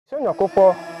Sonyo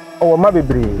Kopo o ma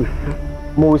bebre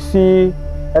mo si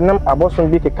enam abosom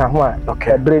bi keka ho a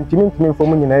brentimi ntimi fo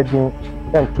mu nyina din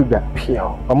entuga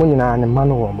pio o mu nyina ne ma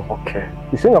no wo mo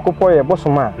Sonyo Kopo ye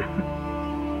Bosom a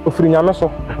ofiri nyame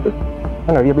so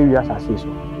na ye be wi asase so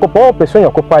Kopo pe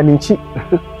Sonyo Kopo ani nchi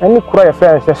eni kura ye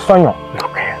fe se Sonyo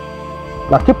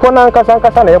na kipo na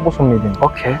nkasa na ye Bosom ne din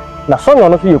na Sonyo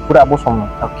no so ye kura Bosom no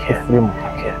ofiri mu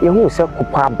ye hu se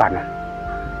Kopo aba no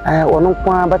ono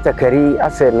kwa batakari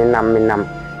ase menam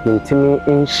ntimi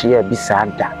enhia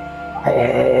bisada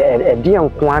de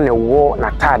nko na wo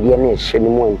na taade na ehye ni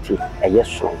mu nti eye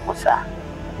so nkosa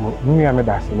mu ya me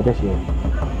da se me de hye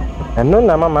eno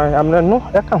na mama amna no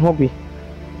e ka ho bi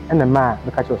ena ma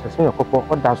be ka che se Sonyo Kopo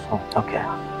oda so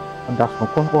oda so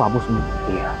ko o Bosom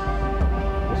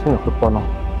Sonyo Kopo no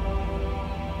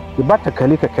e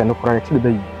batakali keke no kura ti be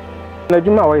yi na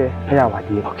djuma wo ye ya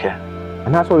wade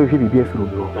ana so we bibi afiro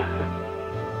bro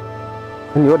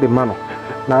ni o de mano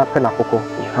na pe na koko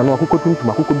anu akoko tuntum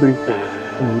akoko bere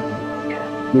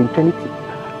ni eternity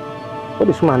o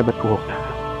de suma na beto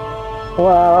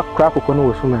wa kra koko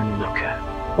no suma ni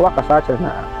wa kasa cha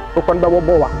na koko nda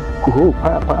bobo wa ko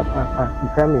pa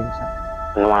nkamisa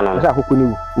no ano sa koko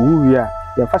ni wu wi a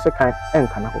ya fa se kan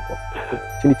enka na koko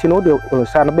tiniti no de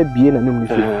sa na ba bie na num ni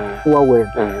so wa we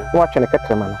wa twene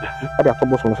ketrema no ade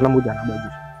atobo so na moja na ba bi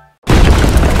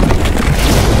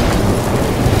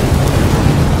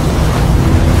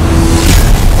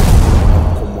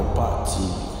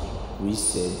we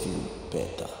serve you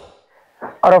better.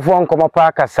 Arafo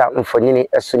Nkomopa kasa mfonyini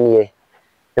esunie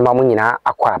ne mamu nyina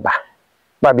akwaba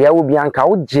babia wo bianka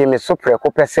wo je me so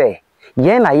preko pese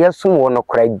ye na yesum wo no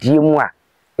kra die mu a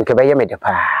nke be ye me de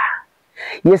pa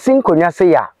yesin konwa se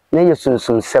ya na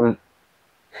yesunsum sem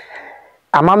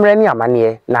amamre ni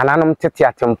amane na nanom tete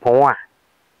atempon a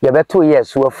ye beto ye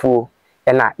suafuo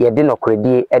na ye de no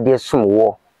kradie e de sum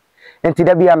wo enti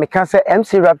da bia meka se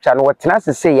MC Rapture no wotena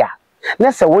sese ya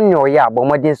na se wonyo ya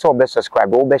abomodin se obe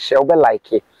subscribe obe share obe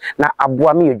like na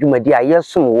aboa me adwumadi a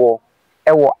yesum wo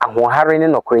ewo ahohare ne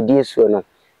nokredie suo no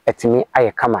etimi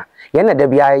aye kama ye na da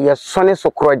bia ye sone so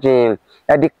krojin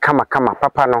e de kama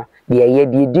papa no de ye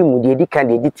de di mu de di kan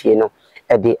de ditie no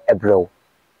e de ebrew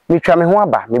mitwa me ho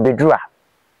aba me bedru a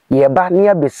ye ba ne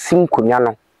ya besim konwa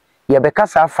no ye be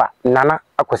kasa afa nana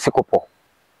akwasi Kopo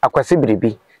akwasi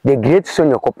biribi the great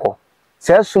Sonyo Kopo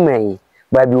se sumanyi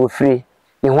ba bi ofire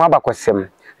ni ho abakosem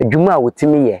adwuma a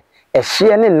wotimi ye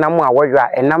ehye ne nam a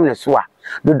wodwa enam ne so a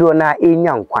dodo na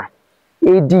enya nkwa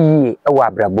edi yi ewa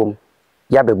abrabom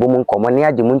ya bebom nkomo ne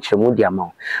age mu nkyeremu di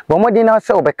ama bo modin na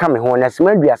se obeka me ho na se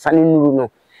maduasa ne nuru no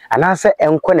ana se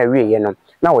enko na wieye no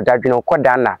na wodadwene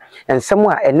koda na ensem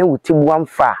a ene wutibu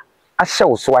amfa ahye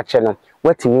wo so ache no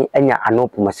watimi anya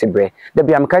anopomasebre da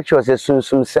bia meka che ose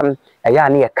sunsum sem eya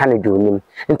ne ye kane donim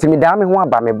ntimi da me ho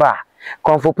aba me ba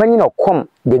konfo panyi na kom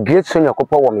the great Sonyo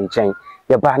Kopo wo menchen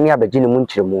ye ba ne abagine mu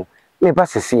nkyeremu me ba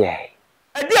sese ye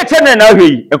Dia channel na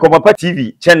hwei Nkomopa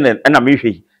TV channel na me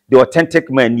hwei the authentic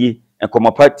man ni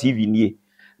Nkomopa TV ni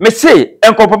me say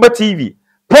Nkomopa TV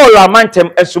Paul Amantem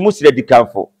esumu sire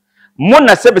dikanfo mo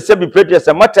na sebe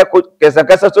producer mata ko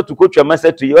kesa so to kotwa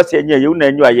masa to yo se enya ye una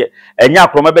enyu aye enya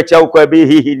akroma be cha ko be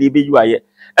hihi ni be yu aye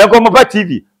Nkomopa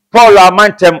TV Paul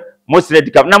Amantem mo sire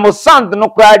dikanfo na mo sound no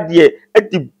kwa de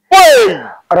edi boy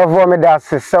aravo me da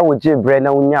sesa wo je bre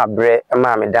na unya bre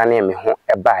ma me da na me ho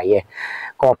eba ye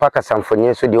Nkomopa kasa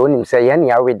mfonye so de onim se ye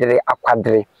ne awedere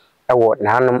akwadere ewo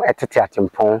nanom etete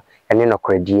atempon ene no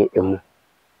kradie emu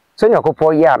Sonyo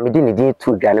Kopo ya me di ne din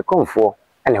tu dwane komfo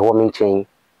ene wo me nchen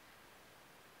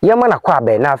yema na kwa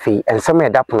ba na afi ensem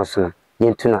edapono so no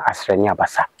yentu no asrani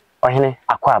abasa ohene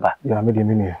akwaba ya me de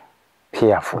menu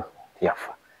piafo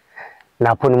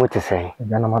na ponu mutese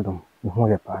ya na madom ho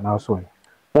ye pa na so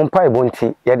mompa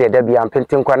ebonti ye de da bia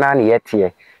mpenten kwa na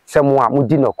yete semu a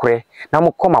mudi nokore na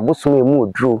mokoma Bosom emu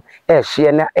odru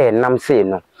ehye na enam sei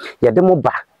no ye de mo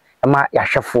ba ma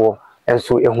yahwefo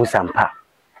enso ehu sampa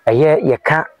eye ye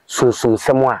ka sunsum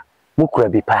semu a mukura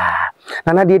bi pa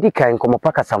na de di kan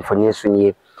Nkomopa kasamfoni so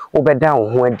nie obeda wo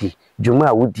ho adi dwuma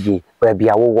a wodie ba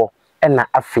bia wowo na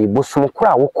afei Bosom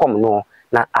kura wokom no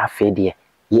na afei de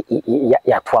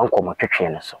ya to ankomo twetwe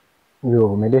no so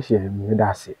yo me de hye me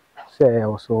da se se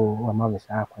also ama me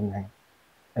sa akwanyan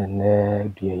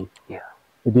ene due yi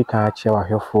ebi ka che wa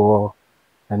hwefo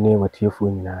ane watiefo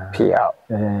nyina pia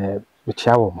me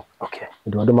chia wo mo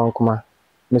de odoma nkoma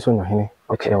me so nyohene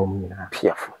chia wo mo nyina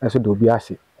piafo eso do bi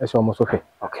ase eso mo so hwe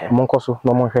mo nkoso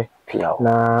no mo hwe pia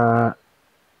na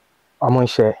amon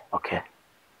hye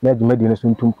na djumadi no so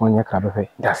ntumpon nya krabe hwe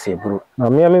da se buru na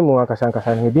me mu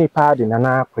akasa ne bi pa de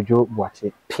nana kwadwo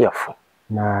boate piafo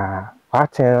na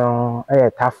pattern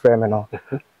tafre me no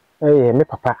me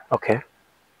papa. Okay.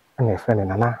 And a friend and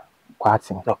Nana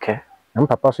Quatin. Okay. And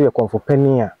papa so you come for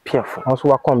penny. Piafo. Also,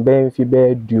 I come ben fi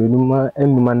be duonuma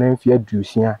and numan fi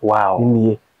adusia.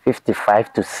 Wow.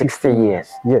 55 to 60 years.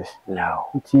 Yes. No.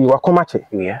 Ti wakomache.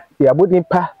 Yeah. Ya bodi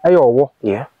pa ayo.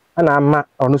 Yeah. Ana ama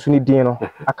onu so ni din no.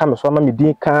 Aka me so ama me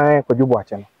din kan kwadwobo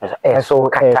ache no. So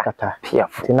kata.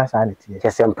 Piafo. Ti na sa na tie.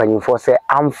 Just empanyimfo say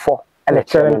amfo. Ele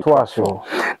chere to aso.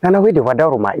 Na we de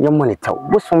wadaroma ye monitor.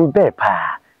 Bosom be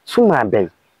pa. Suma be.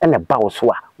 Ene ba wo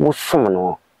so a wo som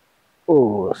no.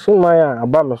 Oh, sumaya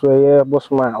abama so ye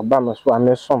bosuma abama so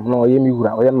amesom no ye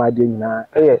miwura o ye made nyina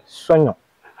ye sonyo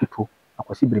ipo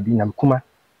akwasi brebi na mkuma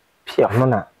piafo no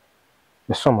na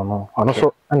mesom no ono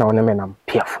so na wona menam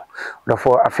piafo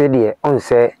dofo afedie on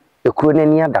se ekuro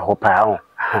nani ada ho pa ho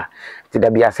ti da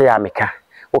bia se ya meka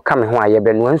wo ka me ho aye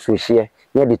be no anso hie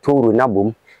ye de towru na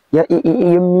bom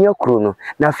ye mia kuro no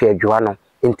na afi adwoa no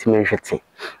ntime nhwete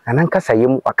anankasa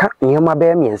yem aka nyema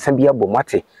be miensa bia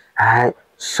bomate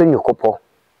Sonyo Kopo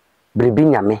brebi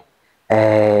nyame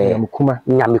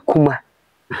nyame kuma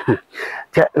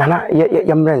te nana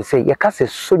ya mran say ya kase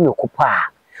Sonyo Kopo a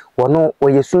wono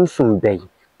oyesunsum bai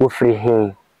wo free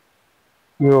hen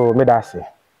yo me da se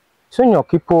Sonyo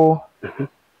Kopo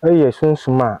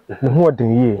oyesunsum a ne ho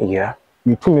odin ye yeah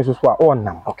yitumi so a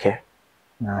onam okay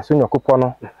na Sonyo Kopo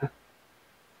no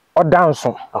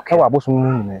odanso okay wa bosom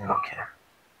mu nyina okay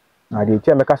na de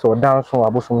tie me kase odanso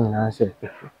wa bosom nyina se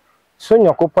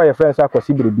Sonyo Kopo ye friends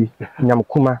akwasi brebi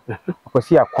nyamkuma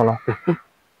akwasi akono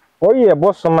oye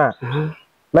bosom a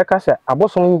meka se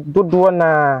abosom dodo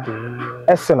na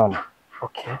eseno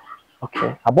okay okay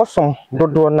abosom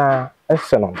dodo na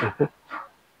eseno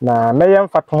na meye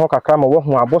mfato ho kakra ma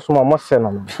wohu abosom a mo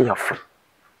seno piafo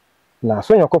na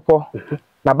Sonyo Kopo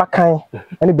na bakan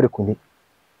ani brekuni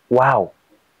wow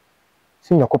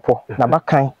Sonyo Kopo na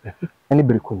bakan ani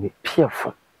brekuni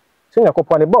piafo Sonyo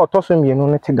Kopo ne ba otoso mienu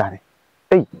ne tigare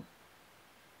Hey,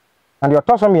 and your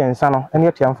toss on me and son, and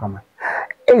yet young farmer.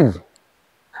 Hey,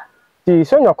 the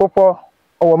Sonyo Kopo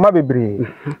or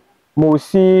Mabibre,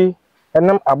 Mosi, and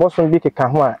them a bosom big a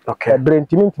canwa, okay, brain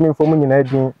to me for money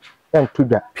and to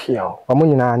that pure, or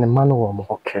money and a man warm.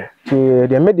 Okay,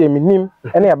 the medium minim,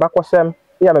 any a back was some,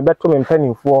 yeah, a bedroom in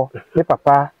penny for, me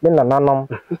papa, then a nanum,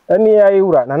 any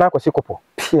Iura, Nanako Sikopo,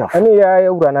 pure, any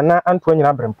Iura, Nana Antoine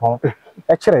Abrampon.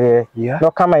 Actually,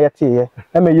 no come yet here.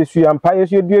 I may use you and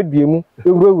pious you do mu,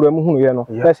 you grow who you know.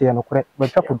 That's here no correct, but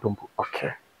chapel dump.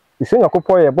 Okay. You sing a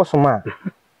couple of bosom man.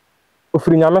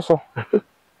 Offering a meso.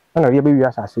 And a baby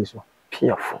as I say so.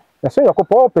 Piafo. The Sonyo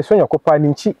Kopo, Sonyo Kopo,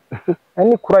 and cheap.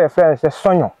 Any cry affair says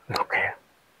Sonyo. Okay.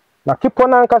 Now keep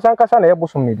on Ancasankas and a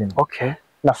bosom meeting. Okay.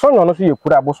 Now Sonyo no see you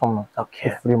put a bosom.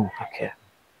 Okay. Okay.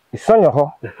 The Sonyo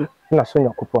ho, na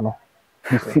Sonyo Kopono.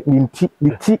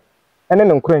 The tea.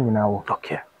 Ene nkura nyina wo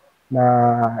okay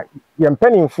na ye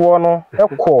mpanimfo no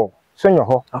ekọ Sonyo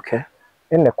ho okay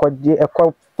ene kwaje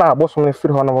ekọ fa abosom ne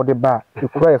firi ho no de ba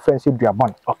ekura ye friends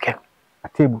duabon okay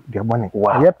atebu duabon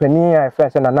ye pani ya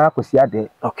friends na na akosi ade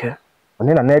okay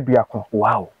one na aduako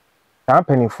wow na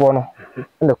mpanimfo no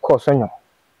ene kọ Sonyo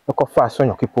ekọ fa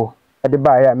Sonyo Kopo de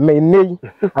ba ya me nei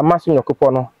ama Sonyo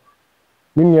Kopo no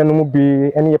ni nuanu mu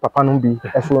bi ene ye papa no bi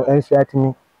eso ensi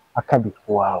atimi akabi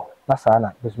wow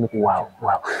Masana, wow.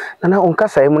 Nana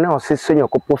unkasa emu na ose Sonyo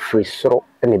Kopo free soro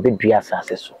ene bedua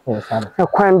asase so. Na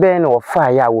kwan be na wo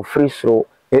fa ya wo free soro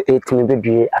etimi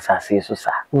bedua asase so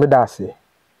sa. Medase.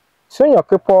 Sonyo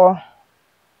Kopo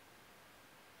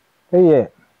eye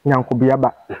nyankobia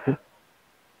ba.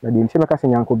 Na di ntime kase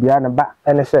nyankobia na ba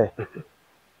ene se.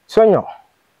 Sonyo.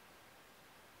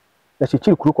 Na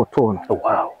chichiri kuru koto no.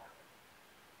 Wow.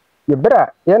 Ye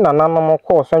bra ye nananom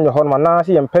ko Sonyo ho no na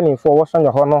se ye mpanimfo wo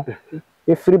Sonyo ho no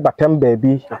e free batem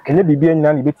baabi enye bibia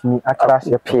nyina ne betimi akra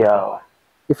se pia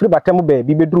e free batem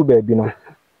baabi beduru baabi no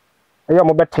eya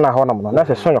mo betena ho no na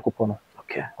se Sonyo Kopo no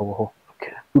okay owo ho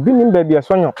okay ubi nim baabi e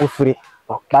Sonyo ofiri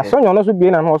ba Sonyo no so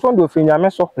bi na no so ndo ofiri nyame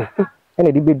so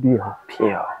ene di bedue ho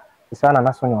pia isana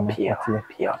na Sonyo no pia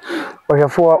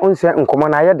ohwefo onse nkomo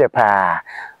na ye de pa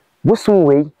Bosom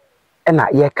wei ena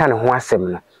ye ka ne ho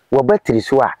asem no wo batiri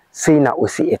so a sei na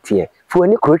osi etie fu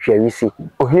ani krotwa wisi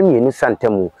ohwemienu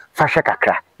santamu fa hwe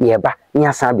kakra ye ba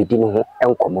nyasa abedi no ho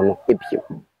enkomo no ebio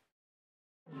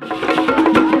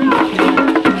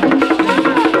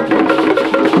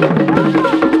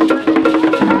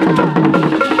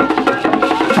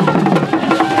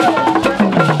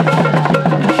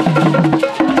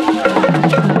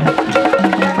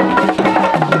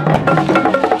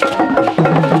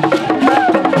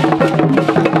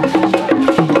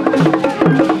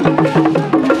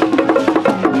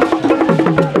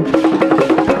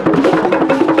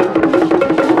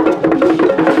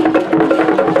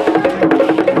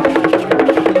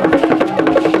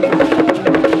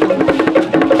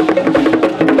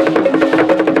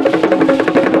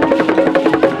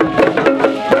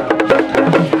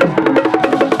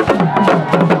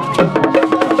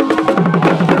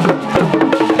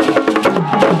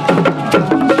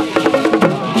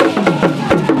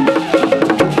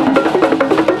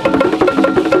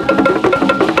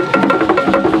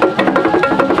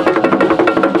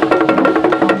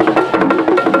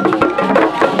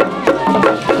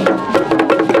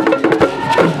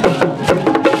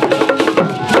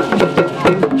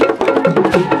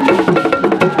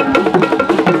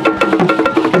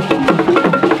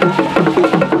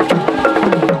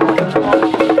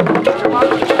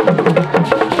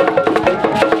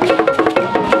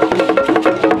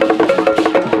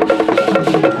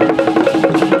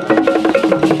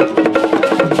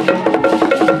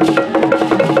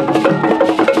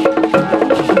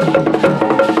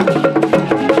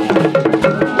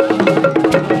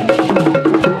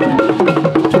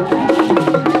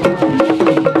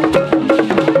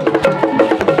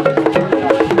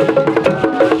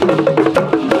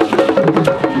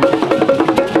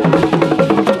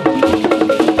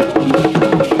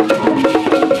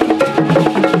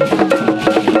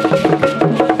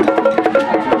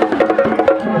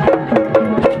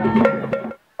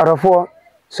Brofo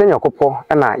Sonyo Kopo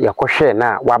na yakohwe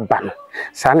na waba no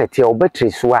saa na tie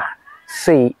obetri so a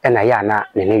sei na ya na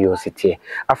ne yo sitie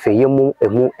afa yemu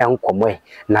emu enkomo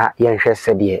na yenhwe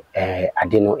sede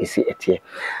ade no esi etie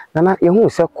na yehu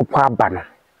se Kopo aba no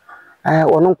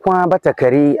ono kwa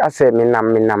batakari ase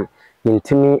menam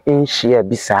ntimi enhia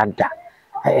bisada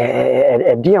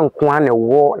ede nko na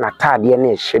wo na taade na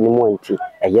ehye ne mu nti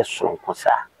eye sonko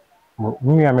sa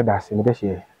mu ya me da se me de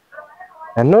hye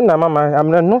eno na mama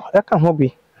amna no eka ho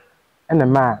bi ena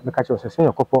ma be ka che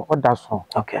Sonyo Kopo oda so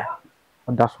okay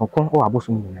oda so ko o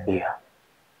Bosom ni yeah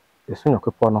Sonyo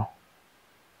Kopo no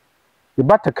e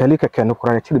batakali keke no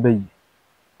kura ti de bayi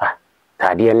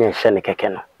taade na ehye ne keke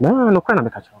no no kwa na be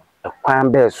ka che kwan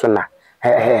be so na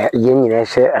ye nyina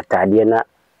ehye ataade na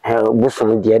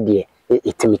Bosom de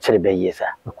itimi kire be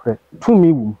yesa okay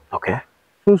tumi wu okay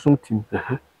sunsun tim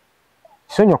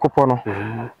Sonyo Kopo no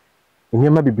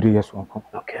nyema bibiri yeso nko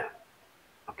okay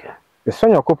okay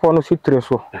Sonyo Kopo no si tre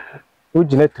so o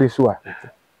gina tre so a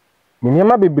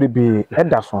nyema bibiri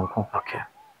eda so nko okay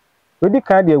wedi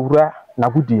ka de awura na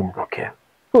gudim okay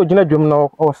so gina dwom na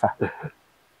o sa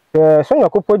Sonyo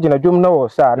Kopo gina dwom na o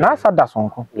sa na asa da so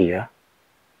nko yeah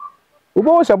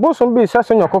ubo se Bosom bi sa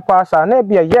Sonyo Kopo asa na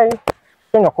bia yen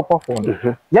Sonyo Kopo fo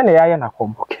ye na ya na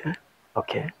kom okay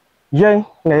okay yen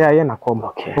na ya na kom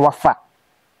okay wafa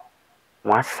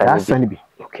wasa ni bi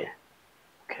okay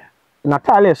okay na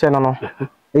tale se no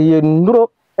eye nduro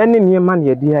ene niema na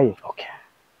ye di aye okay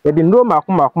ye di nduro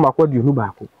mako diunu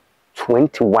baako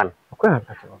 21 okay na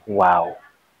wow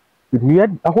ni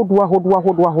ahodo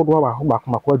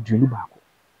mako diunu baako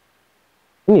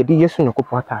ni di Sonyo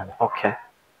Kopo atale okay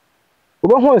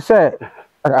obo ho se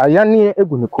ayane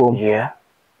egu ne kom yeah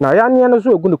na ayane no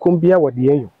so egu ne kom bia wode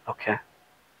yeyo okay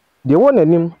de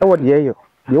wonanim e wode yeyo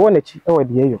de wonachi e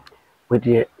wode yeyo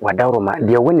wedi wadaroma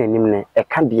de wonanim ne e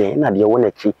ka de na de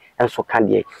wonachi enso ka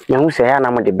de nyahu se ya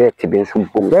na mo de bet be nso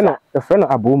bom fe no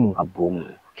abomu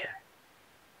okay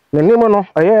ne nimo no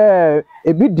aye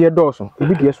ebi de doso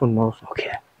ebi de so no so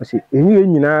okay asi enyi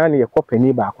nyina na ye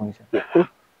kopani baako nse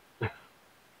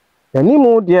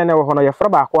nimo de na wo hono ye fra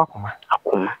baako akoma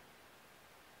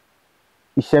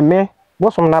isheme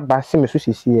Bosom na ba se me so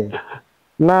sisi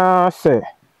na se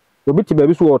obi ti ba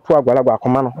bi so wo to agwalagwa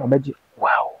akoma no obaji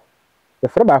wow ye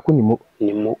fra baako nimo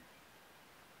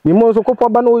so Kopo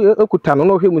ba no ekuta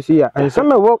no hwemu si ya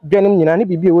ansama wo dwanem nyina ne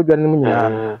bibi wo dwanem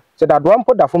nyina se dadoa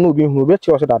mpo da fom no obi hu obi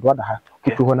che wo se dadoa da ha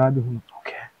kitu ho na bi hu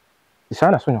okay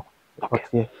isana Sonyo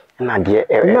okay na de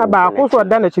na ba ko so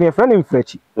da na chi ne fra ne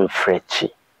mfrachi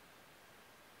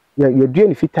ye dua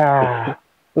ni fita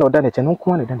na oda na chi no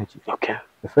nko na da na chi okay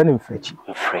ye fra ne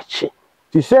mfrachi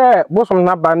ti se Bosom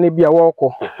na ba ne bia wo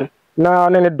ko na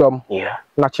ne dom yeah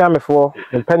na chiamefo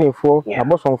mpanimfo na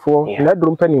Bosomfo na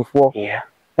drum mpanimfo yeah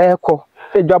eko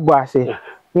edwabo ase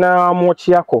na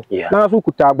mochiako na so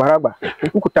kuta agbaragba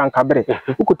kuta nkabre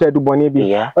kuta edubone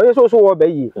bi oye so wo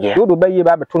bayi do bayi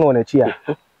ba beto no na chi a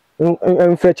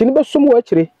mfrachi ni besom wo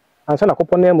akire ansa na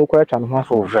Kopo na mu ko atwa no ho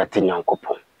so vrati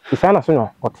Nyankopon isana Sonyo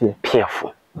otie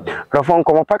piafo Brofo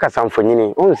Nkomopa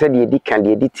kasamfonyini on se de edikan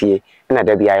de editie na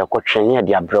da bia yakotwen ya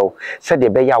de abrew se de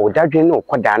be ya wodadwen no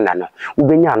koda na no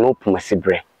ubenya no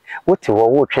pomasibre wote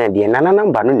wo twen de na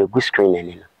number no gu screen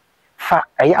ani no fa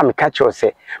ayi ameka cho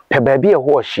se pe ba bia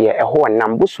ho hye e ho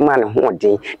nam Bosoma ne ho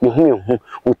den ne hu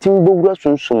utim bowura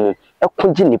sunsum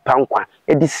ekogi nipa nkwa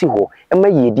edisi ho ema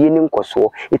yedie ni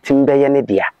nkoso etim be ye ne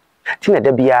dia tina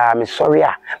da bia me sorry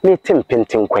a me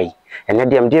tempenten kwai ene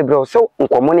dem de bro so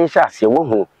nkomo ne hya ase wo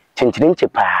hu chinchirinche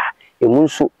pa emu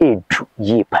nso edu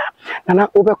yi pa na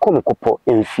obekom Kopo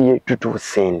emfie dudu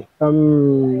sen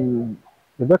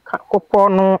ebe Kopo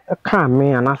no ka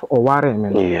me ana so oware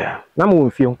me yeah na mo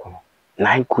mfie nkomo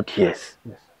 9 good years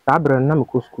sabra na me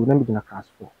ko school na me gina class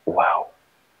 4 wow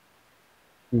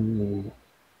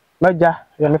maja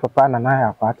ya me papa na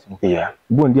ya party yeah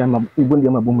bondi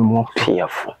ama bomu mo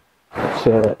piafo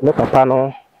se me papa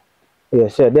no ye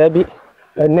se da bi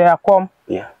ne akom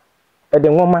yeah e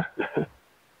de ngoma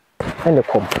ene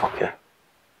kom okay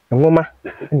ngoma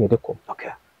ene de kom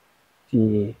okay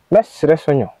ti mesre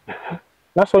Sonyo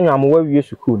na Sonyo amwa wie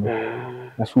school no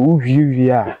na so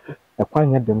wie a e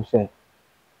kwanya dem se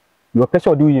yo pese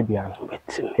odi wie bia no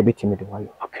betimi de wayo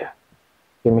okay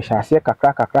ke me hyase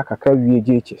kakra wie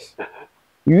JHS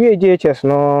wie JHS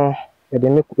no e de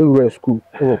me e school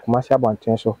e Kumasi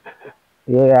Abanten so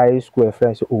yeah high school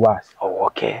friends was oh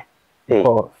okay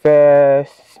for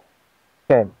first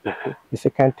term the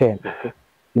second term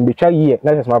in between year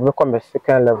na just my become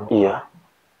second level yeah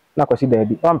na kwasi da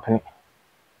bi ampene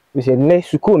we say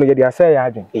next school no ye dey say ya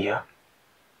adwen yeah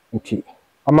nti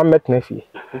ama metna fie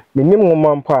me nim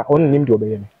ngoma mpa on nim de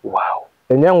obeye me wow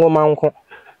enya ngoma nko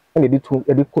ene de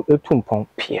tu mpon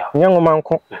pia enya ngoma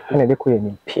nko ene de ko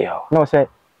yemi pia na o se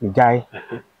ijai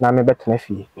na me betna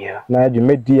fie yeah na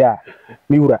adwumadi a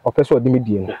mi wura opeso odi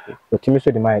medie no otimi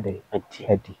so de mai dai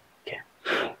adi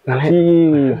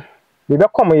ti me be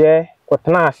kom ye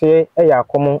kotena ase eya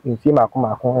akom mfie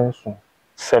makom enso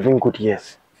 7 good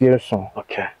years fie so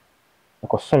okay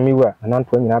ko so mi wura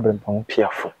nanto nyina abrempon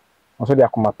piafo so de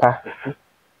akomapa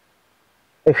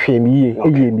ehwe mi ye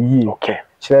eye mi ye okay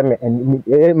kire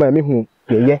me ma mi hu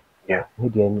ye yeah ni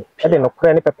de ni e de no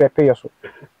kra ni pepepe yo so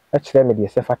e kire me de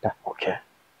se fata okay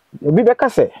obi be ka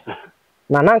se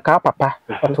na nanka papa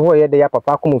oto ho ye de ya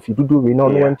papa akom fi dudu we no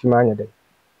no wantima anya de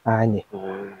anye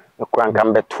okranka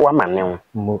mbeto amane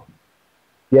mo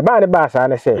ye ba ne ba sa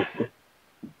ne se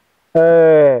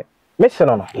me se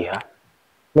no yeah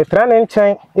me tra ne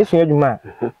nchen esu adwuma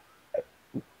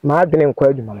ma adwene nkwa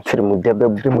adwuma no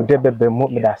trimudebe mo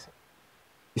me dase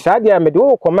isaade a me de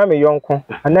wo koma me yonko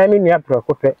ana me nua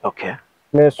prekope okay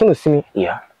me so no sini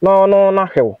yeah no na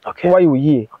hwewo wa yi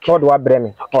oyi no de wa bre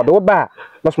me no de wo ba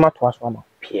no so mato aso ama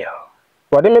pia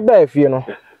wo de me ba afie no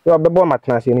yo bebo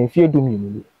matena se ne fie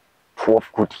dumienu 12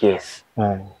 good years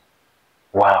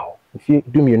wow fie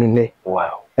dumienu ne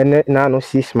wow ene na no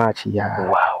 6 March ya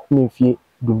wow me fie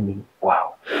dumienu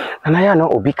wow ana ya no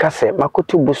obi ka se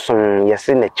makoto Bosom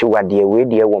yese na chiwade we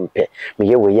de wompe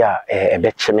meye we ya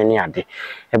ebe cheme ne ade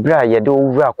ebra ye de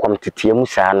owura akwam tetie mu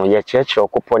saa no ye cheche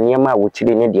Kopo niema wo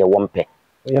tire ne de wompe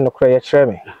ye no kra ye kire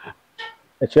me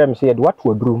e kire me se ye de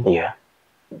watu adrum yeah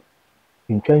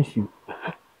ntwansu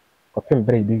kopem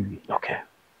bra ibe wi okay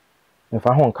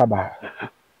nfa ho nka ba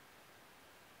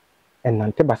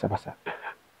enante basa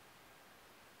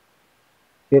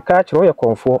ye ka kire ye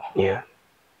konfo yeah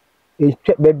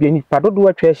baby ni padodo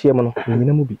atwa ahia mu no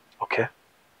nyina mu bi okay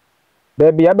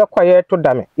baby abekwa ye to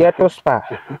dame ye to spa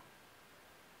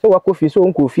so wakofi so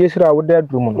nkofi esira wo da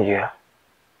drum no yeah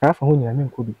afa ho nyina me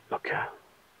nkobi okay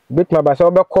betuma ba se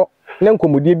obekọ na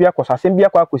nkomodie bi akọsase bi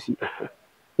akosi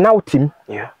na utim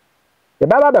yeah ye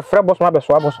baba be frɛ Bosom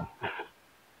abeso Bosom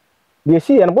de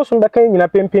si ye no Bosom beka nyina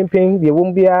pempempen de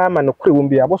wom bia ma no kure wom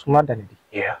bia Bosom ada ne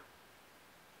di yeah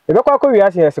ye bekọ akọ wi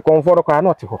ase se konfo kwa na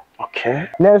ote ho okay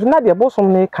na nso na de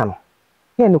Bosom ne ka no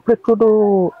ye no kure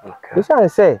todo okay isa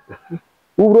nse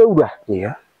ura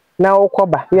yeah na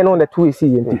okoba ye no na tu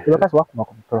esi ye nti beka se wakoma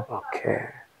kompro okay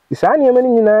isa ni emani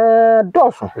nyina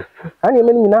doso ani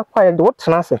emani nyina kwa ye de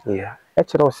wotena se yeah e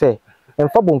kire o se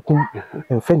emfa bonkum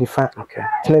emfa nifa okay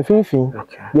tena finfin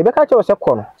ye beka kire o se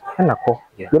kọ no na kọ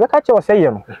ye beka kire o se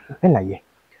ye no na ye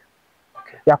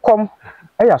yakom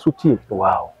eya so tie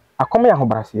wow akom ya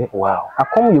hobrase wow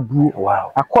akom ye buo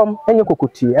wow akom enye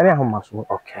kokotie ene ahomaso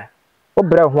okay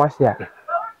obra ho ase a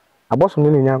Abosom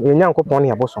ne nya nkopon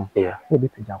ne Abosom yeah e be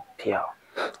pija pia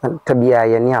tabia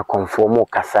ye ne akonfo mo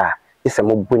kasa ise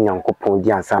mo bunya nkopon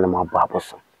di ansa na mo abo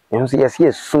Abosom enso yesi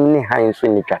esum ne han so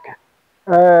ni twaka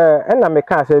ena me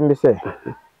ka ase mbi se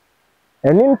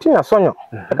eni nti na Sonyo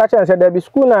ka cha nse da bi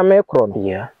school na me kro no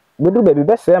yeah bedu ba bi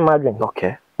be se ma adwen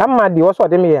okay amma di wo so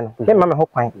de me ye no e ma me ho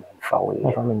kwan fa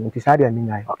woni fa me nti sa de ami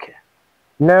nyai okay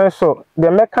na so de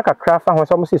me ka kakra fa ho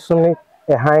so mo se sum ne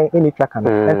e han eni twaka no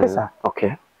en pesa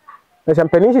okay na se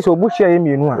mpani so obuhia ye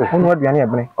mienu a onu aduane e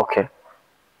bene okay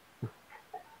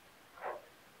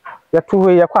ya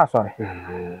tuwe ya kwa sore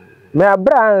me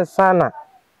abra ansa na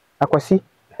akwasi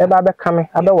e ba be kame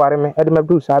abe ware me e de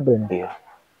mabdu sa abre no yeah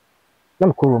na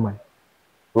me ko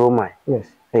Roman yes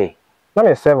hey na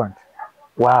me servant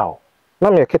wow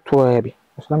na me keto ya bi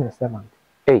so na me servant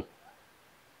hey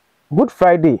Good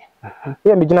Friday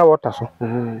ya me gina water so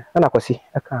na akwasi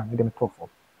e ka me de me tofo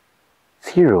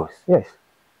serious yes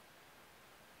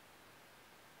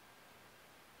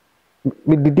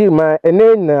me didi ma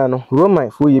ene na no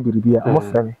Roman fo ye biribia mo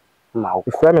fra me ma o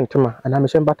fra me ntema ana me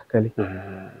shemba takale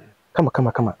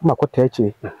kama ma kwota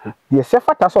echi ye se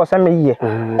fata so se me ye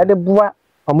e de boa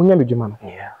amunya medwuma no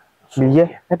yeah me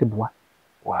ye e de boa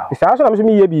wow isa so na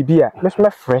me ye bibia me so me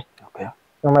frɛ okay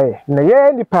na ye na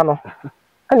ye nipa no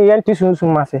ani ye nti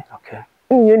sunsun ma se okay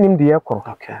ani ye nim de ye koro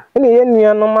okay ani ye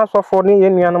nua no masofo ni ye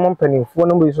nua no mpanimfo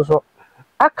no bi so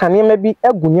aka niema bi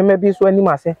agu niema bi so anim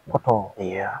ase koto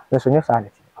yeah na so nya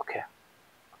sanity okay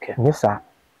okay nya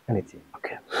sanity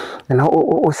okay na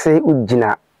o say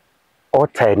ugina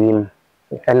otanim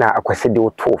na akwase de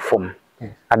oto fom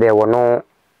ade wo no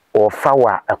o fa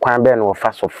wa akwan be na o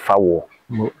fa so fa wo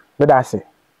me da se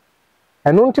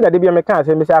enu nti da de bia me kan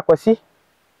se me se akwasi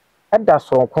eda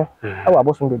sonko e wa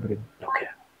Bosom bebre okay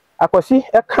akwasi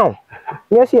e kan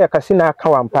nya se e kasi na aka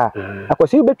wampa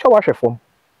akwasi betwa wa hwefom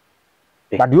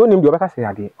ba de onim de obeka se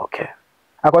ade okay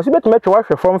akwasi betime twa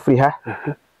hwe from free ha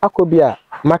akobia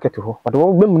market ho but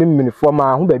wo be munimini fo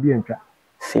ma ho ba bi antwa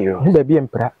serious ho ba bi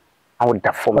empra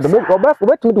awda fom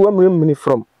betime de wo munimini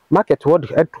from market ho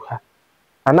de atu ha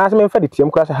anase me mfa de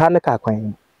tiem kura se ha ne ka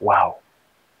kwan wow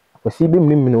akwasi be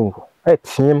munimini ho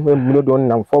tiem munimini do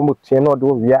nam fo tiem no do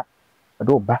wia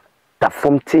do ba da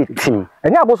fom tim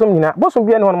enya bosom nyina bosom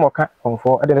bia ne ho no ka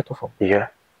konfo de ne to fo yeah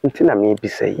ntina me bi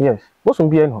say yes bosom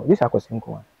bia ne ho this akwasi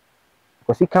nko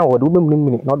akwasi kan wo de wo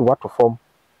munimini na do wato fom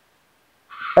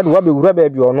ade wa be wura ba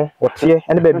bi ono wote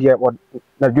ene ba bia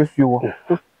na josuo wo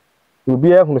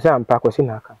obi ehunu se ampa akwasi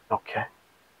na aka okay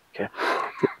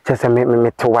tese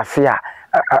me to wase a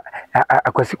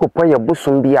akwasi Kopo ye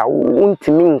bosom bia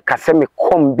wontimi nkase me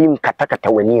kom bi mkatakata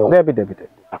wani o David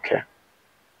okay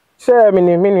se me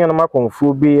ni no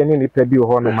makonfu bi ene nipa bi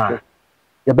ho no ma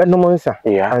ye be no monsa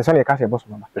ansa ne ka se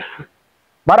bosom ba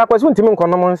bara akwasi wontimi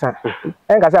nkono monsa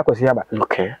enka se akwasi aba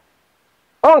okay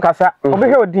on kasa obi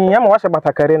he odin ya ma wa se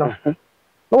batakare no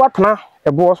no watna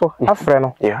ebo so afre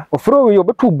no ofro wi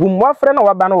obetu bum wa afre no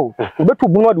waba no obetu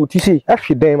bum no de otisi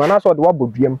ahwe dan ma na so de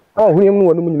waboduam hunem no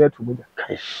wonu nyina tu muja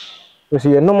so se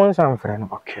ye no monsa afre no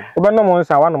okay obe no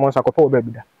monsa wa no monsa Kopo oba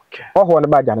bida okay oho ne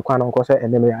ba jane kwan no ko se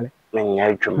enem yale menya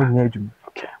adwuma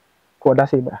okay ko da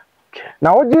se ba okay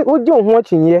na oji ho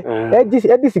achinye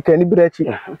edi sika ni birachi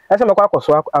ase me kwa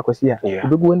akoso akosi ya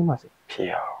obegu wani mase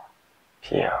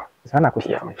pia sana ko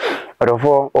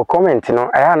Odofo o comment no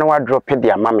aya na wa drop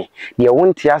dia mame de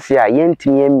wonti ase a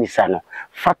yentimi amisa no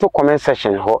fato comment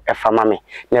section ho e fa mame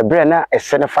na bre na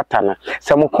ese ne fata no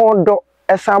se mo kondo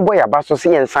esan boy aba so se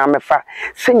yensan mefa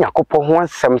se Nyakopo ho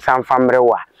asem san famre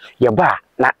wa ye ba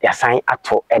na yasan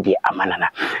ato e de amanana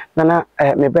nana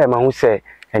me ba ma hu se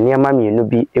eniema mienu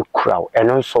bi ekurawo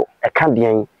eno nso e ka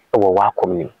den e wo wa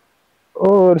akomni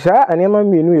oh sa eniema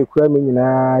mienu ekura me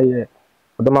nyina ye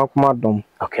odoma kuma dom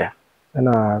okay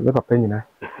na me papa nyina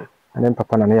ane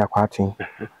papa na ya kwatin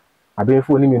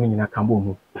abenfo ni mienu nyina kambo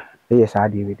mu ye sa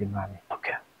de we de mame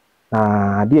okay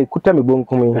na de kuta me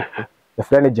bonkum ye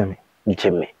frɛ ne jame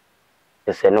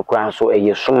ese no kwan so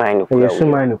eye suman ne kura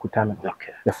suman ne kuta me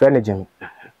okay ye frɛ ne jame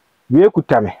we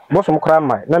kuta me bosom kra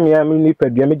mai na me ya me ni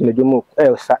padua me gina dwomo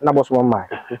sa na bosom mai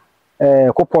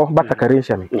Kopo batakare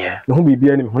nhyame ne ho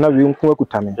bibia ni me ho na we nko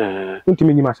akuta me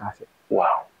ntimi nyima asase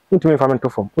wow ntimi fa me to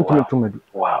fom ntimi tumadu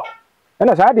wow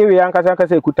na sa de we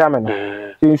ankasa ekuta me no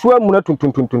se nsuo amuna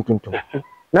tuntuntuntuntuntum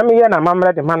na me ye na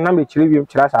mamre de man na me kire wiem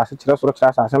kira asase kire soro kira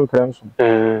asase mprenso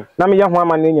na me ye ho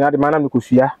ama ne nyina de man na me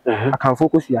kosua akanfo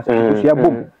kosua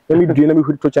bom na me due na me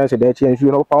huri to chance de chi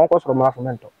nsuo no pa won kosoro ma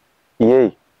afomento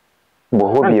ye bo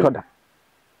hobi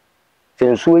se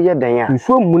nsuo ye dan a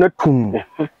nsuo amuna tum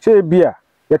se bia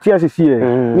ye tia sesie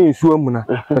ni nsuo amuna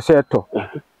se to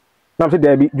na me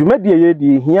de bi dwumadi ye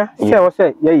di hia se wo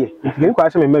se ye ni kwa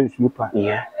se me man nsuo pa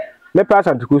me pa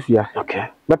asante kosua okay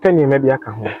me pani me bia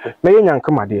ka ho me ye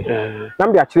nyankama de na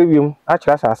me akire wiem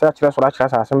akire asase akire soro akire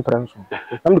asase mprenso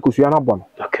na me kosua na bo no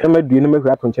na me due na me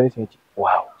hura to nkyɛnse achi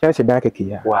wow kyɛnse dan keke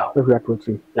ya me hura to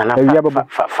nkyɛnse na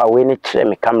fa we ni kyerɛ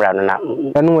me camera no na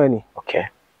enu ani okay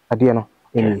ade no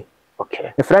eni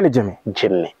okay e fra ne jeme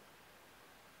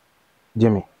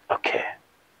okay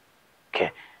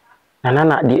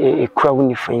nana de ekura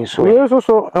woni fan so we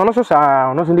so ono so sa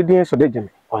ono so ndin so de jeme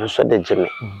ono so de jeme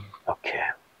okay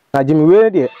na jeme we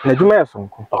de na juma ya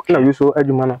sonko na we so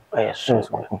adwuma no aye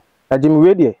sonko na jeme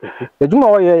we de adwuma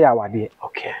wo ye ya awade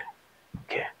okay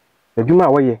adwuma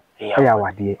wo ye ya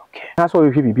awade na so we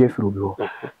hwe bibia firi obi ho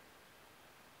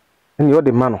ni o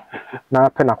de ma no na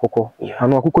pe na akoko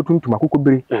ano akoko tuntum akoko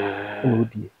bere na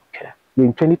odie ye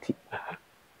ntwaniti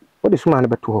o de suma na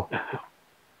beto ho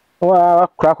wa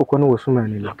kra akoko no wo suma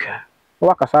ni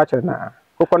wa kasa akere na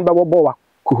akoko no bebo wa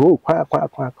kuho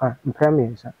kwa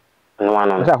mpramisa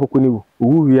no sa akoko ni wo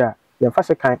wi a ye fa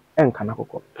se kan enka na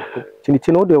akoko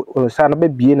tiniti no de sa na ba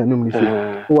bie na num ni fi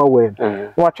wa we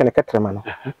wa twene ketrema no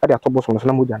ade atobo so no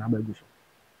na moja na ba gu so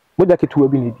moja ketuwa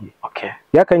bi ne die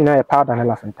ya kan nyina ya powder na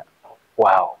la fenta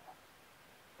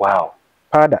wow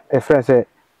powder a friend say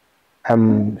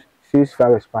 6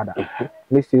 flowers powder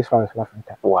me 6 flowers la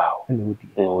fenta wow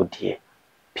no die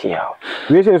pia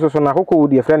we say so na akoko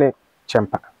die friend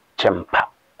chempa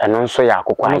eno nso ya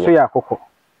akoko aye nso ya akoko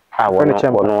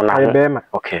wono na bema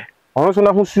okay ono so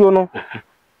na husuo no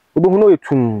obo hu no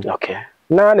etum okay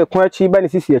na ne ko achi ba ne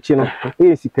sisi achi no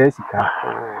e sika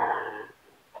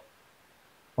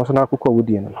oso na akoko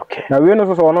wodie no na we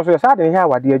no so ono so ya sa de he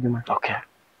awade adwuma okay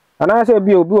ana se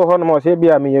bi obi wo ho no mo se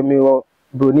bia me wo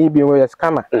broni bi wo ya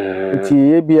scammer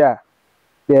nti e bia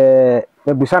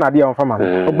me busa na de on fama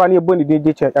oba ne ebo ni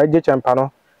je chempa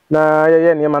no na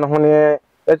ye ne ma no ho ne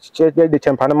the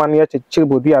champagne man ya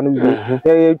chibo bi anu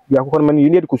ya ko man you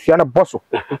need ku sua na boso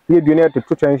ye bi na de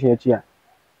to transition chia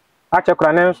a che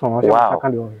kra na so o saka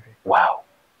de o wow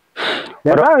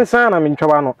ya ba nsan na me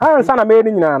ntwa no ansan na me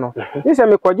ni nyina no ni se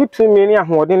me kwaji tumi ni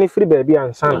ahode ni free ba bi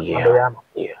ansan na be ya no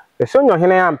the Sonyo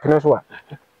hene ya mpene so a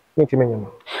ni ti menyama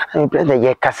I brother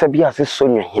ye kasa bi ase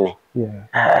Sonyo hene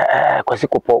Kwasi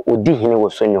Kopo odi hene wo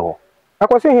Sonyo ho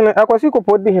akwasi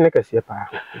Kopo odi hene kase pa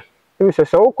e se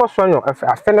so ko Sonyo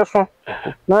afene so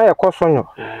na ye ko Sonyo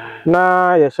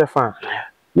na ye shefa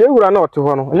ye wura na ote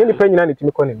ho no ni pa nyina ni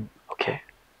timi ko ne okay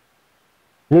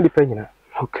ni pa nyina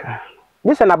okay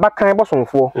ni se na bakan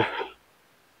bosomfo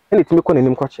ni timi ko ne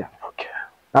nim ko chia okay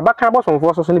na bakan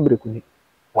bosomfo so ni brekuni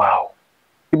wow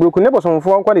brekuni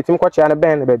bosomfo ko ne timi ko chia na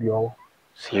ben na ba bi owo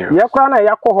serious ya kwa na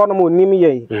ya ko ho no mo nim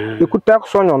ye ekuta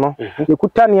Sonyo no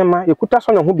ekuta niema ekuta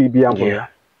Sonyo ho bibia ho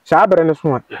sa abere ne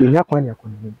so a enya kwan ya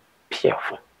kwan nim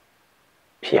piafo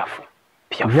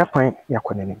ya kwan ya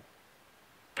kwan nim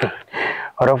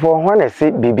orofo ho na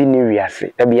se bibi ni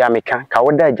wiase da bia meka ka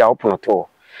woda agya opono to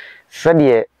se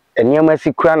de eniema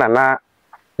sikura na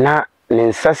ne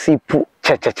nsasi pu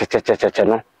che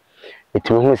no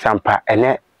etimi hu sampa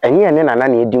ene enye ne nana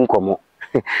na edi nkomo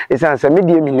esan se me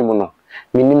die minim no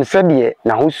minim se de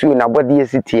na hosuo na bode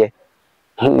esitie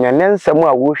na nensam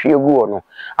a wo hwie gu no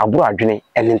aburo adwene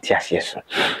ene ntiase so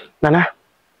nana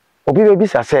obi be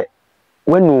bisa se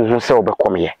wanu hu se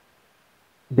obekom ye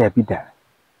da bida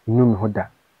inu me hoda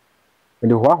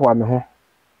ende ho me ho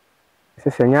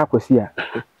se nya akosi a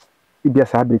ibia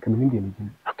sa abirika me ndi me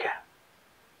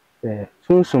okay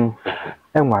sunsum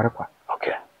enware kwa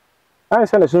okay an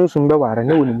se na sunsum be ware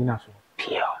na woni nyina so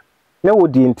pia na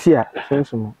wodi enti a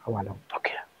sunsum awala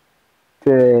okay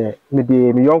te me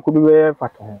de me yonko bi we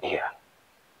fato yeah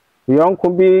me yonko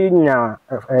bi nya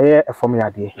efom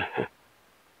yade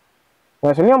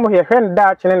na so ne mo ye hwen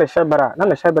da chene na shebara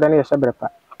na shebara ne shebara pa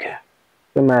okay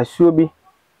te ma suo bi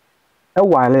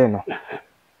wale no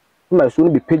ma suo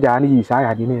no bi peja na yi sa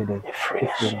yade ne de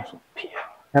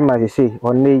pia ma se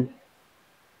onei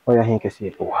oya hen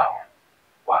kese wow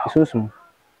sunsum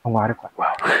onware kwa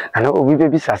wow ana obi be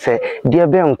bisa se de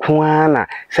be nko na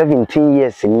 17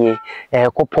 years ni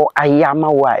Kopo ayama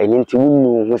wa eninti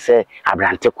wunu hu se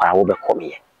abrante kwa wo be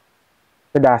komye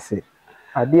pedase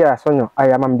ade a Sonyo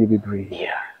ayama mde bebre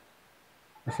yeah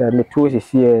se me tuo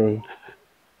sisi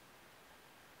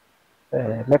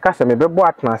me ka se me bebo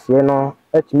atnase no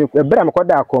etime ebere me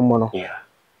koda akomo no yeah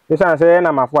esan se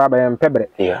na mafo abayem pebre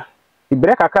yeah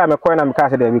ibere kaka me koina me ka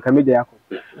se da bi ka meje akom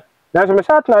na so me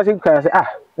sa atnase ka se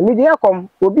meje akom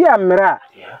obi amra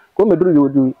yeah ko meduru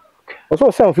yodu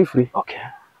oso se fifiri okay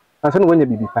anse no wonya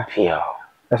bibi pa yeah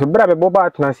so bra me bobo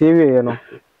atnase ewie no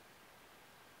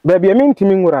ba bia me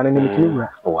ntimi ngura na ne mitimi ngura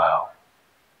wow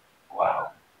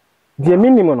dia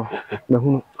minimo no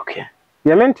mahunu okay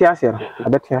dia menti ase no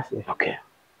abeti ase okay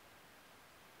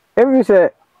every say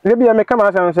le bia me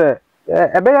kama san say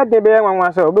ebe ya de be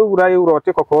nwanwa say obewura ye wura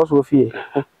ote kokko so fie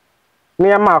ne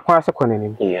ya ma akwa ase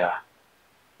konenim yeah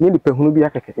ni dipe hunu bia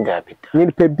keke dabita ni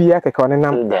dipe bia keke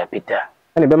onenam dabita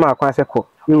ene be ma akwa ase ko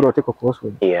ye wura ote kokko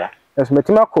so yeah eso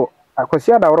metima ko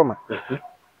akosi adawroma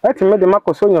ati me de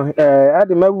mako Sonyo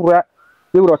ade mawura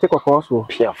ye wura ote kokko so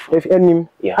piafo if enim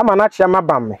ama na chia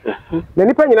mabam me na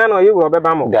nipa nyina na ye wura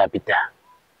obeba mo dabita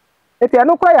eti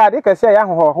anu kwa ya de kese ya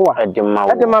hoho a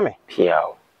edema me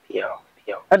piao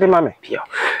edema me piao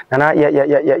nana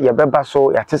ya beba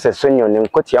so ya tese Sonyo ne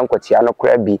nkotia no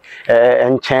kura bi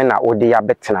enchen na ode ya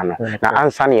betena no na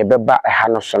ansa na ye beba ha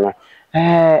no so no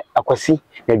akwasi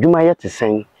na dwuma ye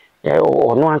tesen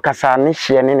ono ankasa ne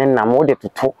hye ne nam ode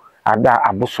toto ada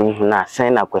abosom hu na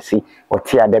sen na akwasi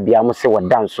otia da bia mo se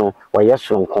wodanso woye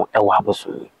sonko ewa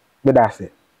abosom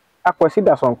bedase akwasi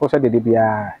da sonko se de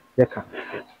bia yeka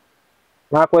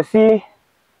na akwasi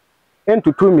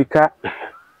entutu mika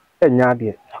enya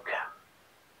de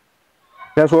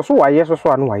okay so so waye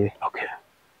so anu waye okay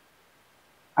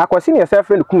akwasi ne se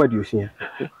friend kuma diosia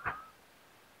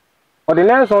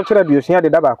ordinary so kira diosia de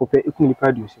daba akopɛ ekum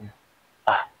nipa diosia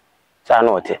sa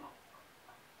no ote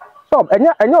so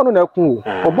enya onu na akun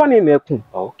oboni na akun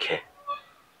okay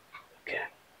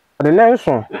ordinary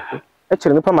so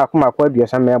kira nipa makoma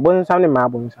diosia me abonsam ne ma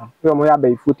abonsam yo mo ya ba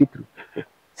 43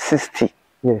 60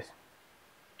 yes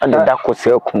and da ko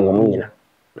se akum wo nyina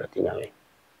ratinyame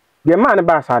de man ne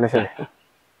ba sa ne se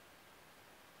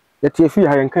de tie fi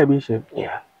ha yanka bi hye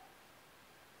yeah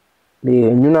de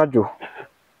nyunajo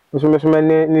so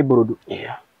ne borodo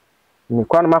yeah ni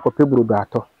kwa na makopɛ borodo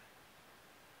ato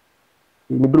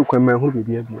ni buru kwa ma hu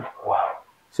bibia bi wow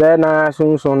se na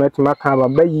sunsun na tima ka ba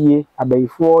bayie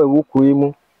abayifo ewu koyi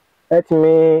mu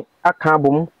etime aka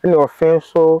bom ne ofen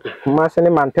so mase ne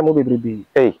mantemo bebrebe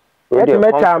we dey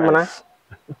meta amana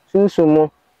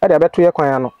sunsumo e dey beto ye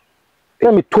kwan ano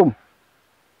na mi tom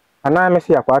ana me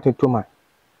se yakwa atentom a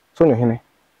Sonyo hene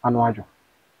ano adwo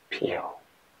pio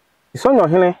Sonyo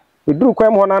hene eduru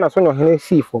kwan mo na Sonyo hene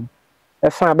si fom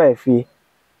esan ba afie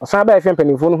osan ba afie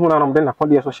mpanimfo no hu na no de na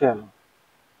kode so hye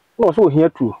no so ohia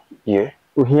tuo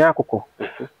ohia akoko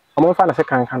amo fa na se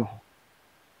kanka no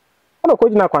ono ko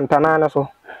gina kwantana na so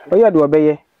oye de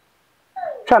obeye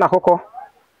twa na akoko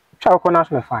na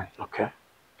so me fine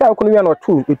twa akoko no wi na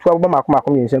otu etu abba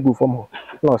makoma yensa gu fom ho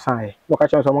na osan ye no ka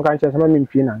chen so mo kan chen so ma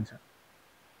mimpie na nsa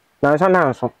na nso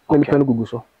na mi panu gugu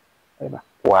so eba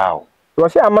wow so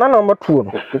se amana na mo tuo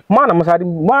no mo na mo sade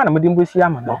mo na mo dimbosi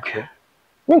amana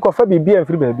min ko fa bibia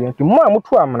mfiri baabi nti mo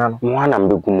amutu amana no mo na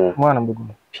mbegumo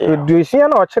duesia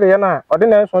na o kire ya na o de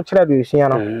na so kire duesia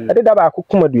no e de da ba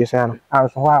akukuma duesia no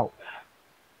anso wow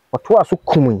o to aso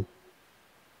kumun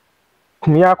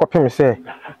kumia akopem se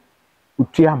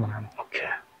utu amana no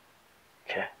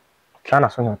kana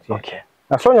Sonyo tie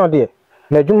na Sonyo de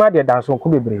na adwuma de danso ko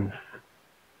bebre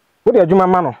wo de adwuma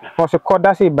ma no o se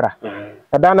koda se bra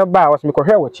da no ba o se me ko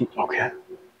hwe wachi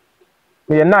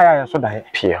me na ya so da he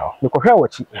me ko hwe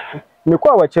wachi me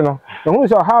ko wachi no na hu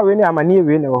se o ha we ni amani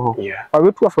we ne wo ho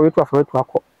fa wetu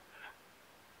akọ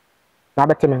na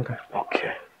betemenka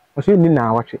o se ni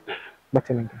na wachi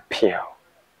betemenka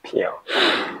pio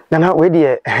na we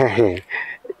de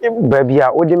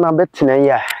babia odi ma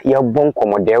betena ya bon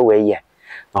komode we ye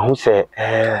ahu se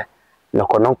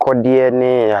nokononko de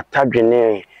ne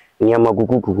atadwene nyama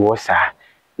gugugugu osa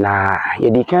na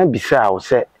yedi kan bisa o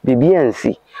se bibia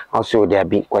nsi also de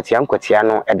abi kwatia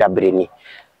no edabre ni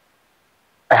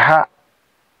ha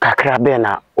kakra be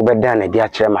na obeda na di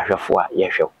akere mahwefo a ye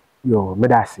hwew yo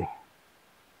medase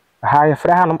ha ye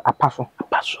fra hanum apaso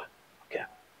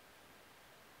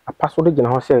apaso de gina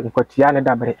ho se nkwatia ne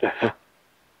dabre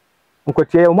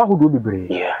nkwatia o mahudo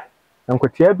bebre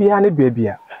nkwatia bia ne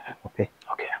bia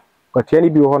nkwatia ne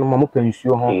bi ho no mo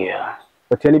pensuo ho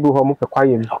nkwatia ne bi ho mo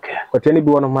kwayem nkwatia ne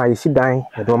bi ho no ma yesi dan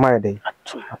e do ma yede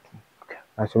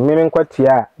aso meme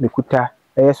nkwatia bekuta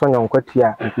eye Sonyo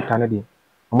nkwatia bekuta ne de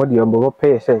mo de ombo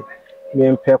pe se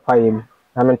me mpe kwayem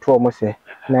na me to mo se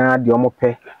na de omo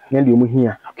pe na de omo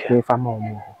hia me fa ma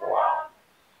omo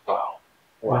wow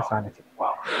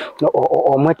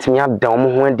o matimi ada omo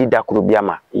ho adi da kro bia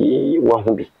ma wa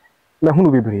hu bi na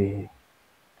hunu bebre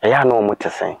ya na omo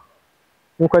tesen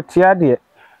nkwatia de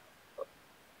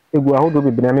egu ahodo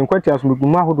bebre me nkwatia so megu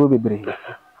ma ahodo bebre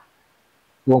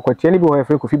wo nkwatia ni bi ho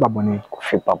efre kofi babone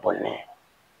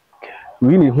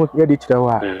wi ni ho ya de kira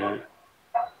wa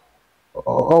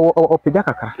o pega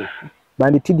kakra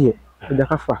ba ni tidie pega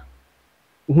kafa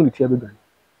hu ni tia began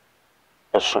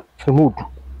eso semudu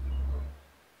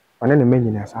wana ne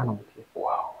menyi na sa na mutie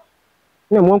wow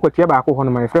na mo nkwatia ba akọ ho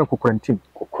no my friend kukurantim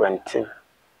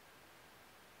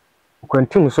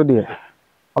so de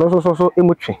ono so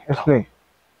emotwe esne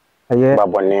aye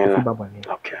babone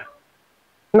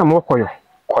na mo koyo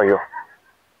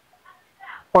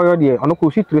de ono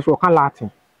ko si tre so kan latin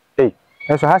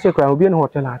eso ha se kra obi ne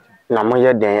hotel latin na mo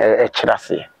ye den e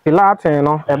kirase latin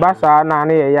no e ba sa na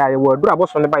ne ye ya ye wo adura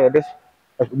Bosom ne ba ye de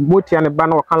motia ne ba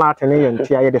na o kan latin ne ye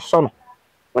ntia ye de so no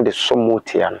mo de so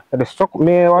motia no e de so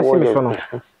me wa se me so no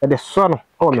e de so no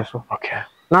o me so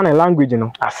na na language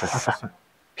no asasa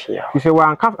pia you say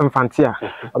one calf infantia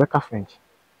or the French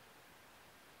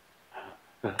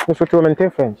so to maintain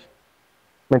French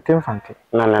maintain infante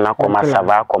na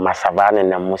koma sava ne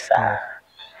na musa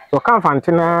so kan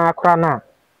infante na akra na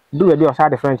do we be o sa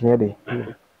the French ne de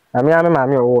na me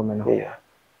maame o wo me no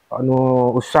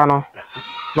no usa no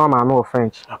no maame o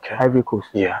French Ivory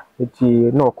Coast eti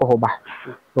no ko hoba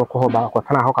ko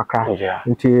tana ho kakra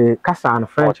nti kasa no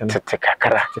French no tete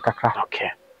kakra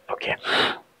okay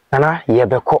nana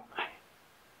yebeko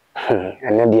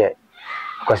ene de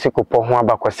kwase Kopo ho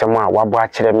abakosem a wabo a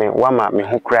kire me wama me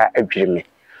ho kura adwire me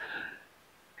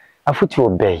afuti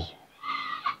obey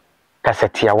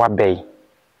kasetia wabey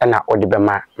na odi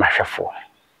bema mahwefo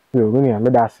yo me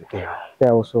medase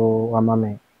ya also wama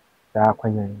me da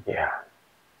kwanya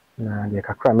na de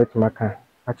kakra metuma kan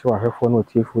achi wahwefo na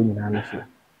otiefo nyina na se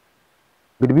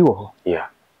bidibi wo ho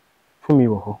fumi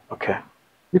wo ho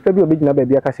nipa bi obegina ba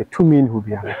bia ka se 2 min hu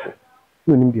bia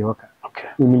no nim bi oka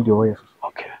no nim bi oyeso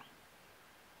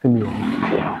fumi wo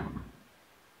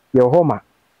yo homa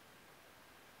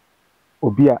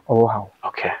obi a owo hawo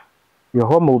yo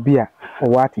homa obi a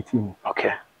owo atiti mu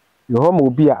yo homa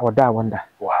obi a oda wonda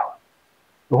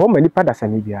yo homa nipa da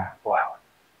sane bia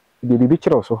de bibi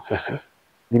kire so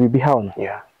de bibi hawo no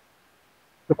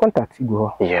the contact go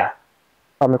ho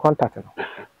me contact no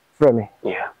frɛ me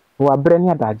wa brɛ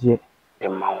ne adagye de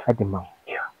ma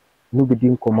no bi di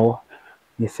nkomo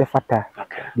ye se fata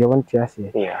ye wonte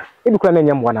ase ebi kura na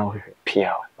nyam wana wo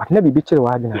hwehwɛ but na bibi kyere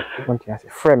wa adena wonte ase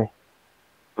frɛ me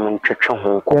twetwe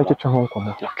ho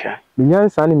nkomo me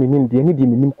nyansa ne menim de ne di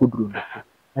menim koduro no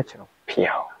na kyerɛ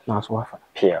na so wafa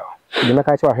de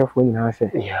meka kyerɛ ahwɛfo nyina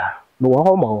sɛ no wo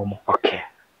ho ma wo mo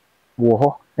wo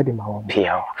ho de ma wo mo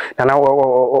na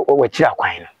wo kyira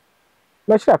kwan no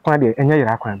na kyira kwan de enya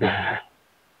yira kwan be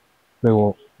me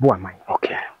wo bo aman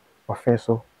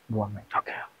ofenso bo aman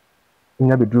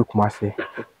nya beduru kuma ase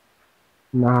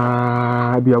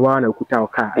na bia wa na kuta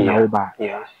oka na wo ba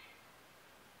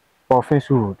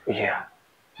ofenso road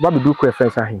ba beduru ko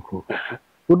ofenso ahinku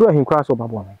wodo ahinku aso ba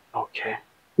bo aman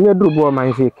nya duru bo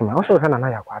aman se kima o so hwe na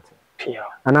ya kwate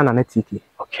ana na tiki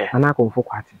ana ko mfo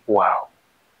kwate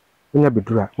nya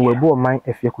beduru wo bo aman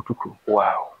afie kutuku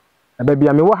aba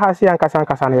bia me wo ha se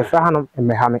ankasa na yefa hanom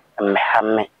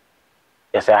mmehame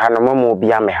yes I had no more be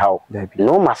me how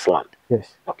no masland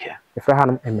yes if I had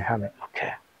mmehame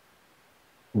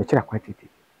me kira kwatiti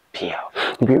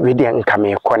we dey nka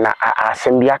me ko na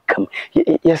asem bia kam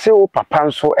yese o papa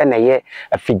nso na ye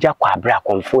afigya kwa abra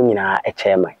konfo nyina e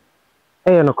chairman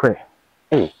no kre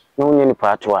no onye ni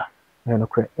pato a no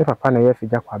kre e papa na ye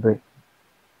afigya kwa abra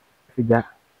afigya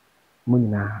mu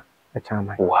nyina e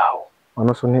chairman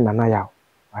ono so ni nana yawo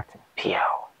ati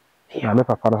na me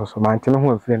papa so man teme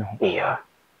ho amfire ne ho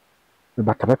me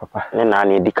batabe papa ne na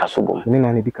na edi kasubom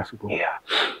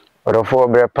Orofo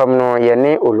brepam no ye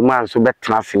ne oluman so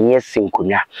betena se ne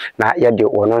asinkonwa na ye de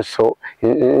wono nso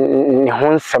ne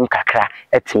ho nsem kakra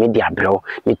etime di abrew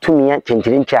ne tumi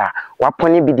chenchirinchi a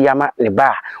wapone bidiama ne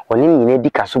ba woni nyine di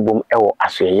kasubom ewo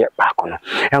asoye ba kono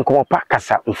Nkomopa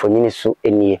kasa mfonyini so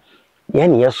enie ye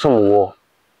ne yesom wo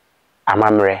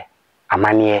amamre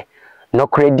amanie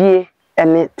nokredie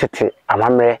ene tete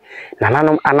amamre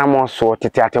nananom anamo so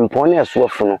tete atempon na so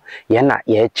afuno ye na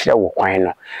ye kire wo kwan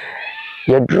no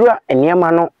yadura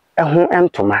enema no eho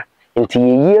entoma nti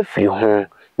yeyi afiri ho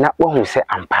na wahu se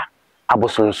ampa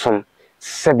abosonsom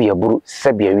sabia buru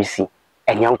sabia wisi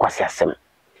enya nkwase asem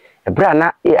ebra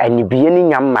na anibie ni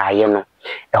nyam maaye no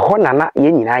eho nana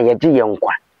ye nyina yeje ye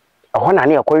nkwa eho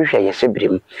nana yekohwehwe ye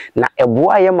hyebirem na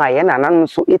eboa ye maaye nana no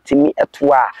so etimi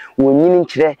etoa wonyini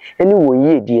nkire eni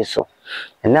wonyi edie so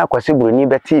na akwase buroni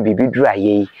beti bibiduru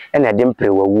ayeyi ena de mpre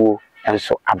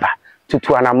enso aba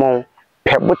tutu anamon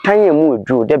pebotan mu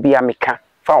eduru da bia meka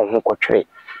fa wo ho kotwere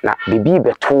na bibi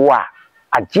beto a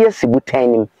agye sibutan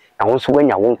nim na wo so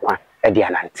wanya wo nkwa e de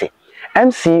anante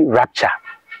MC Rapture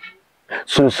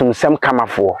sunsum sem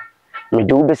kamafo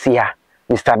mede wo besi ha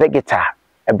Mr. Degita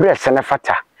ebre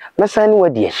senefata mesani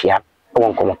wadi ahia wo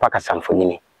Nkomopa kasa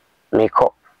mfonyini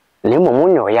meko na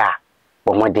momonyo ya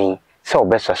bomoden se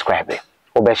obe subscribe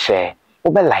obe share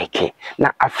obe like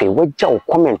na afi wagya wo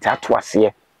comment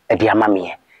atoase e de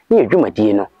amame ni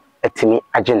adwumadie no atimi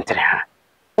agentre ha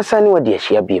mesani wadi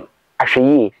ahia biem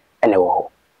ahweyi ene wo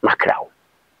ho makrawo.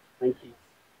 Thank you.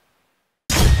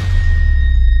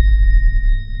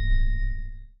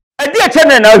 Adia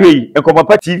channel na hwei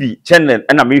Nkomopa TV channel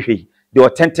na me hwei the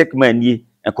authentic man ni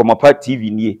Nkomopa TV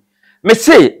ni me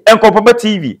say Nkomopa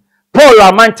TV Paul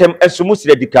amantem esumu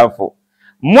sire dikanfo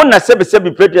mo na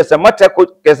sebe producer mata ko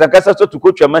kesa so to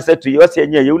kotwa masa to yo se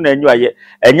anya ye una anyu aye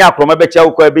anya akroma be cha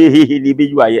ukwa be hihi ni be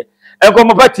yu aye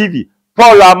Nkomopa TV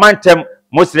Paul amantem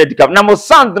mo sire dikanfo na mo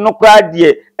sound no kwa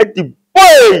de edi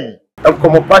boy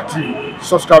Nkomopa TV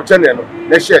subscribe channel no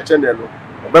na share channel no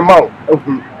obema o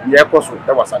ehun ni ekoso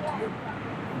e wasante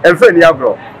enfe ni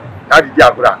agro na di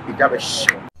agro ija be